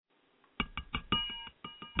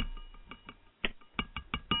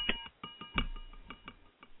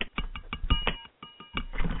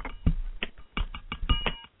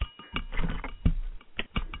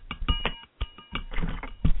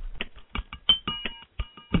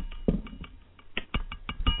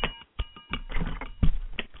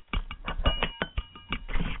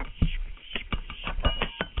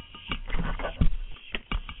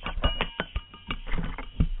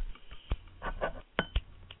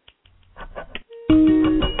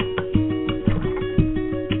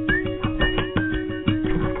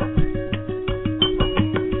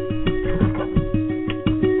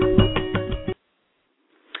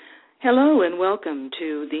welcome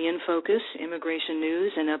to the In Focus Immigration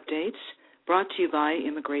News and Updates, brought to you by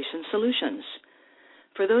Immigration Solutions.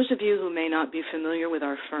 For those of you who may not be familiar with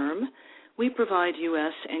our firm, we provide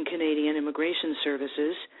U.S. and Canadian immigration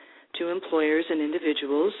services to employers and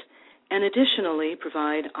individuals, and additionally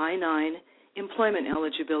provide I-9 employment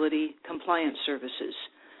eligibility compliance services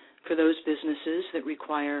for those businesses that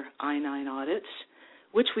require I-9 audits,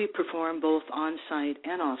 which we perform both on-site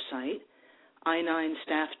and off-site, I-9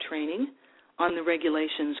 staff training on the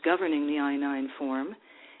regulations governing the I-9 form,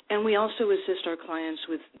 and we also assist our clients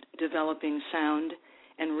with developing sound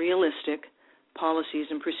and realistic policies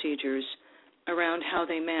and procedures around how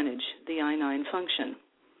they manage the I-9 function.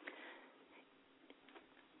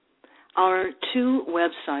 Our two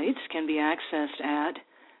websites can be accessed at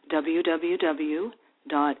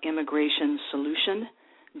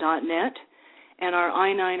www.immigrationsolution.net, and our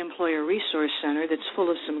I-9 Employer Resource Center that's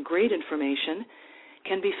full of some great information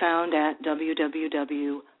can be found at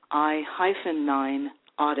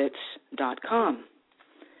www.i-9audits.com.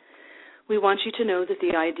 We want you to know that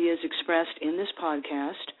the ideas expressed in this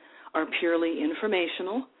podcast are purely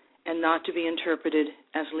informational and not to be interpreted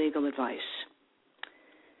as legal advice.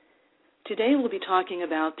 Today we'll be talking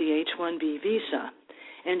about the H-1B visa,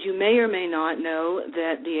 and you may or may not know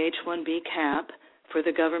that the H-1B cap for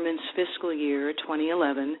the government's fiscal year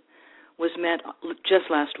 2011 was met just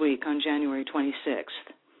last week on January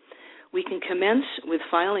 26th. We can commence with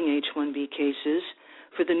filing H-1B cases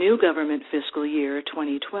for the new government fiscal year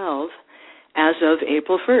 2012 as of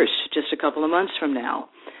April 1st, just a couple of months from now.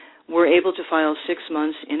 We're able to file 6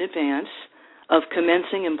 months in advance of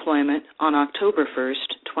commencing employment on October 1st,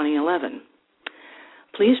 2011.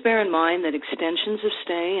 Please bear in mind that extensions of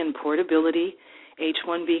stay and portability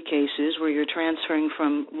H-1B cases where you're transferring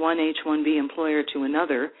from one H-1B employer to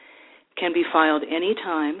another can be filed any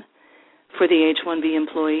time for the H-1B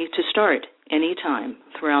employee to start any time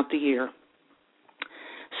throughout the year.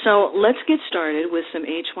 So let's get started with some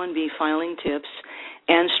H-1B filing tips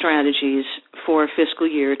and strategies for fiscal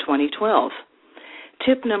year 2012.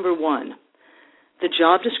 Tip number 1, the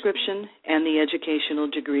job description and the educational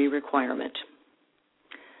degree requirement.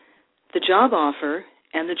 The job offer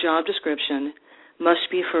and the job description must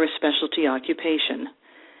be for a specialty occupation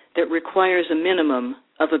that requires a minimum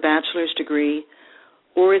of a bachelor's degree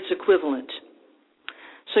or its equivalent.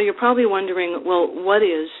 So you're probably wondering, well, what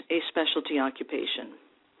is a specialty occupation?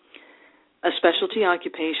 A specialty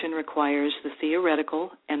occupation requires the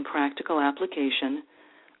theoretical and practical application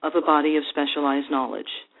of a body of specialized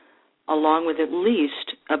knowledge, along with at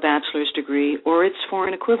least a bachelor's degree or its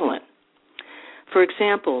foreign equivalent. For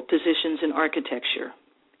example, positions in architecture,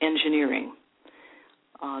 engineering,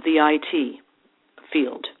 the IT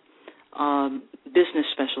field, business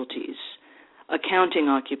specialties, accounting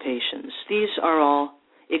occupations. These are all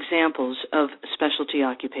examples of specialty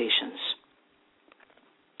occupations.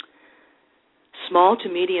 Small to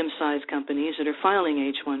medium-sized companies that are filing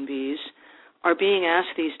H-1Bs are being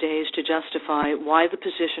asked these days to justify why the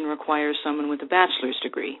position requires someone with a bachelor's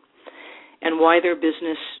degree and why their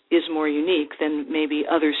business is more unique than maybe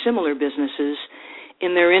other similar businesses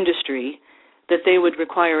in their industry that they would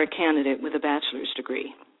require a candidate with a bachelor's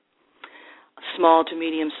degree. Small to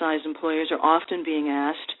medium-sized employers are often being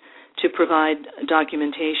asked to provide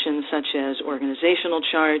documentation such as organizational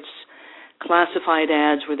charts, classified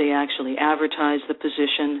ads where they actually advertise the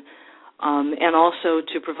position, and also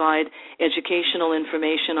to provide educational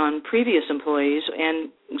information on previous employees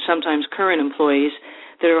and sometimes current employees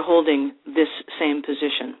that are holding this same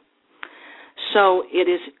position. So it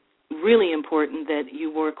is really important that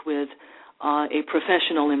you work with a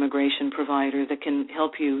professional immigration provider that can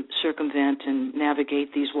help you circumvent and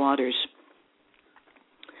navigate these waters.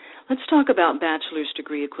 Let's talk about bachelor's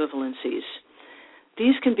degree equivalencies.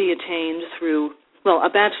 These can be attained through, a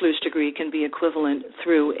bachelor's degree can be equivalent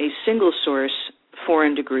through a single source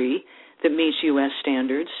foreign degree that meets U.S.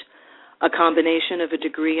 standards, a combination of a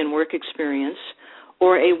degree and work experience,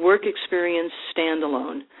 or a work experience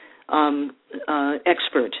standalone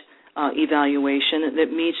expert evaluation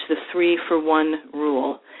that meets the 3-for-1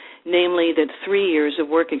 rule, namely that 3 years of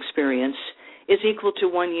work experience is equal to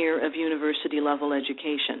 1 year of university-level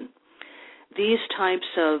education. These types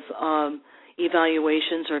of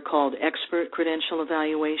evaluations are called expert credential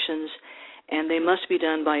evaluations, and they must be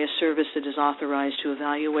done by a service that is authorized to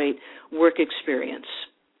evaluate work experience.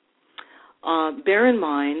 Bear in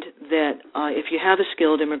mind that if you have a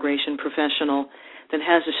skilled immigration professional that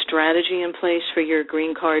has a strategy in place for your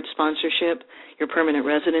green card sponsorship, your permanent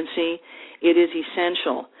residency, it is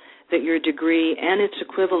essential that your degree and its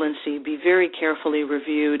equivalency be very carefully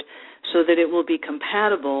reviewed so that it will be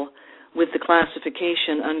compatible with the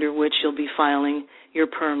classification under which you'll be filing your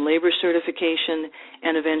perm labor certification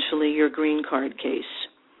and eventually your green card case.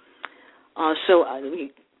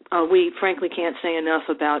 We frankly can't say enough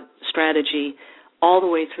about strategy all the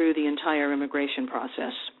way through the entire immigration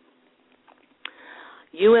process.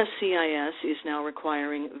 USCIS is now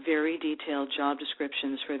requiring very detailed job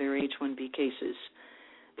descriptions for their H-1B cases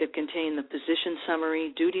that contain the position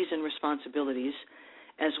summary, duties and responsibilities,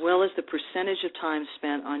 as well as the percentage of time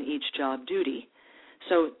spent on each job duty.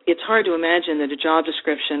 So it's hard to imagine that a job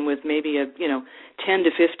description with maybe a 10 to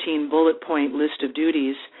 15 bullet point list of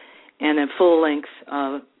duties and a full-length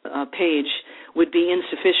page would be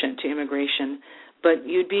insufficient to immigration, but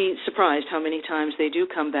you'd be surprised how many times they do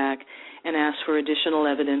come back and ask for additional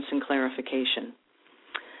evidence and clarification.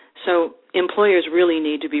 So employers really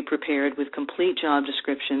need to be prepared with complete job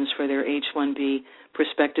descriptions for their H-1B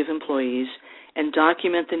prospective employees and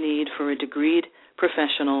document the need for a degreed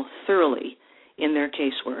professional thoroughly in their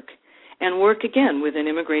casework, and work again with an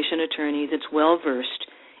immigration attorney that's well-versed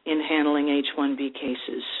in handling H-1B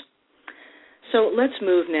cases. So let's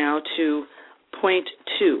move now to point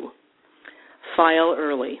 2, file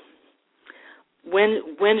early.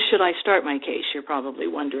 When should I start my case, you're probably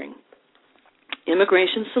wondering.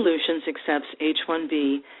 Immigration Solutions accepts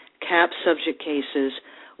H-1B CAP subject cases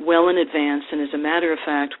well in advance, and as a matter of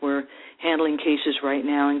fact, we're handling cases right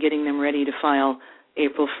now and getting them ready to file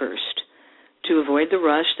April 1st. To avoid the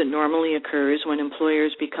rush that normally occurs when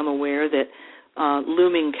employers become aware that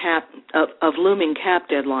looming CAP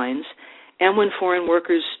deadlines, and when foreign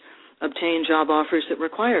workers obtain job offers that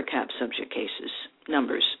require CAP subject cases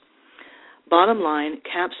numbers. Bottom line,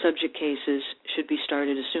 CAP subject cases should be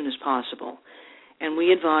started as soon as possible, and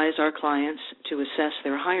we advise our clients to assess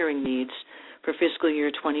their hiring needs for fiscal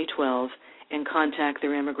year 2012 and contact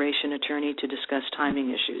their immigration attorney to discuss timing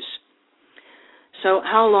issues. So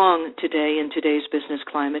how long today in today's business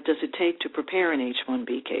climate does it take to prepare an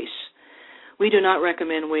H-1B case? We do not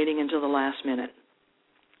recommend waiting until the last minute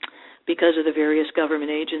because of the various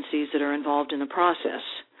government agencies that are involved in the process.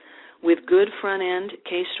 With good front-end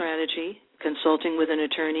case strategy, consulting with an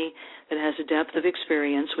attorney that has a depth of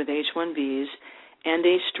experience with H-1Bs, and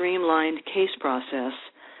a streamlined case process,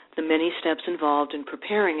 the many steps involved in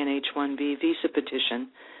preparing an H-1B visa petition,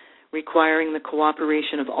 requiring the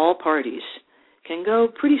cooperation of all parties, can go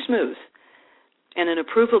pretty smooth, and an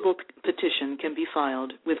approvable petition can be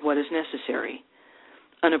filed with what is necessary.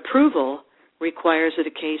 An approval requires that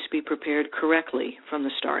a case be prepared correctly from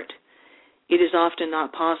the start. It is often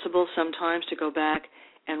not possible sometimes to go back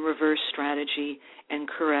and reverse strategy and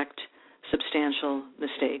correct substantial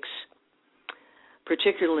mistakes.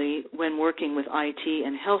 Particularly when working with IT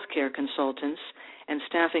and healthcare consultants and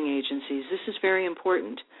staffing agencies, this is very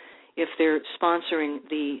important if they're sponsoring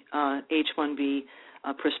the H-1B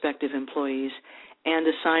prospective employees and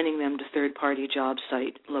assigning them to third-party job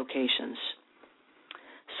site locations.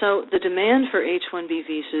 So the demand for H-1B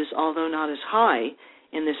visas, although not as high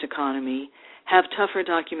in this economy, have tougher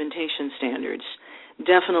documentation standards,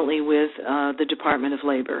 definitely with the Department of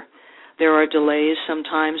Labor. There are delays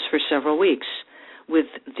sometimes for several weeks with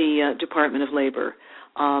the Department of Labor,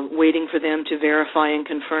 waiting for them to verify and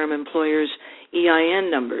confirm employers' EIN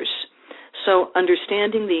numbers. So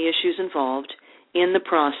understanding the issues involved in the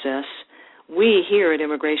process, we here at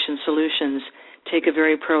Immigration Solutions take a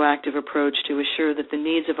very proactive approach to assure that the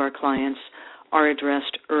needs of our clients are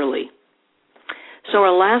addressed early. So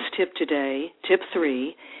our last tip today, tip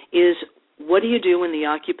 3, is what do you do when the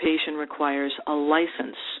occupation requires a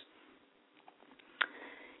license?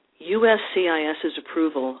 USCIS's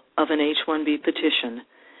approval of an H-1B petition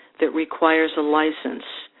that requires a license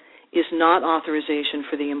is not authorization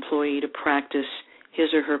for the employee to practice his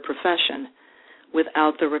or her profession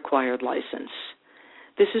without the required license.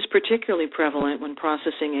 This is particularly prevalent when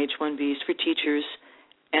processing H-1Bs for teachers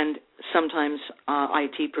and sometimes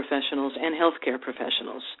IT professionals and healthcare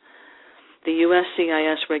professionals. The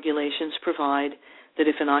USCIS regulations provide that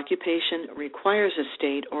if an occupation requires a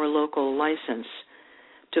state or local license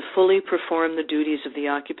to fully perform the duties of the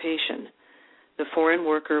occupation, the foreign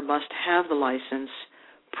worker must have the license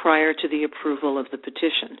prior to the approval of the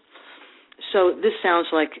petition. So this sounds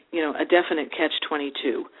like, a definite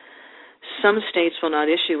catch-22. Some states will not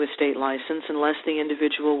issue a state license unless the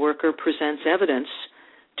individual worker presents evidence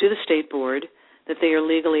to the state board that they are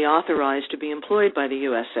legally authorized to be employed by the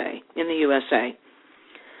USA, in the USA.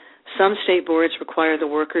 Some state boards require the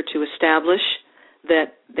worker to establish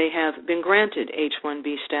that they have been granted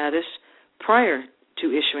H-1B status prior to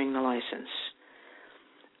issuing the license.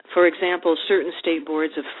 For example, certain state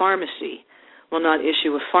boards of pharmacy will not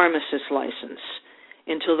issue a pharmacist license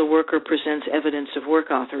until the worker presents evidence of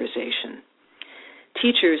work authorization.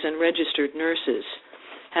 Teachers and registered nurses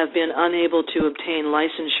have been unable to obtain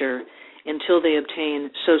licensure until they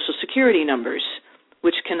obtain Social Security numbers,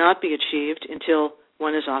 which cannot be achieved until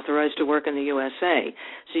one is authorized to work in the USA.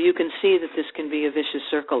 So you can see that this can be a vicious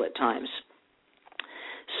circle at times.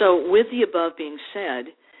 So with the above being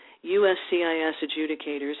said, USCIS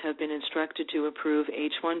adjudicators have been instructed to approve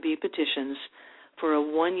H-1B petitions for a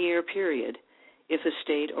one-year period if a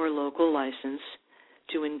state or local license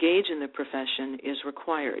to engage in the profession is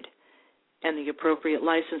required, and the appropriate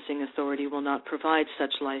licensing authority will not provide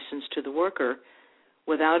such license to the worker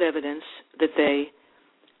without evidence that they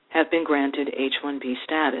have been granted H-1B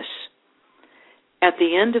status. At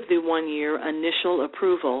the end of the one-year initial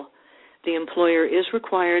approval, the employer is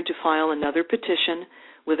required to file another petition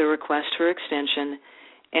with a request for extension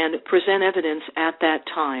and present evidence at that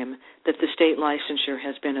time that the state licensure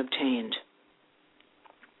has been obtained.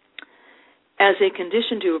 As a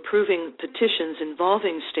condition to approving petitions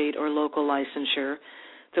involving state or local licensure,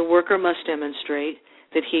 the worker must demonstrate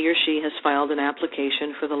that he or she has filed an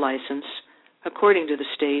application for the license according to the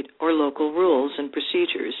state or local rules and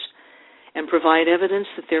procedures, and provide evidence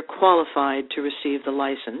that they're qualified to receive the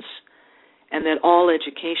license, and that all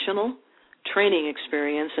educational, training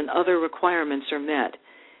experience, and other requirements are met,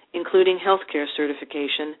 including healthcare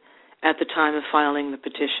certification at the time of filing the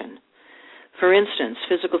petition. For instance,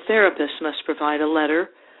 physical therapists must provide a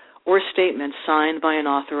letter or statement signed by an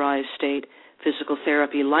authorized state physical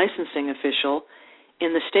therapy licensing official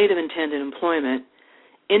in the state of intended employment,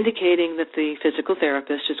 indicating that the physical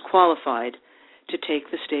therapist is qualified to take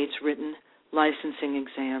the state's written licensing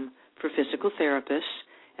exam for physical therapists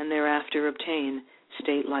and thereafter obtain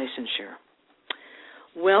state licensure.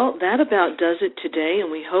 Well, that about does it today,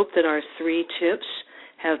 and we hope that our 3 tips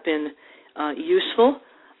have been useful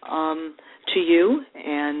to you.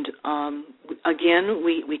 And again,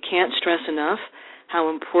 we can't stress enough how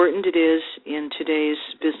important it is in today's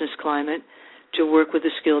business climate to work with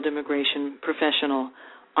a skilled immigration professional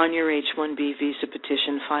on your H-1B visa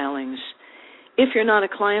petition filings. If you're not a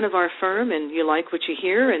client of our firm and you like what you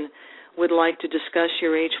hear and would like to discuss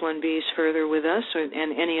your H-1Bs further with us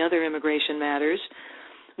and any other immigration matters,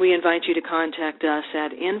 we invite you to contact us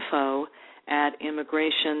at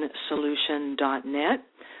info@immigrationsolution.net,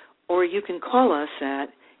 or you can call us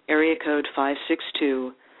at area code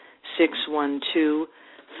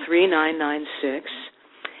 562-612-3996.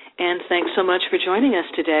 And thanks so much for joining us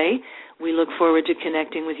today. We look forward to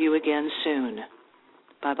connecting with you again soon.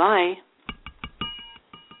 Bye-bye.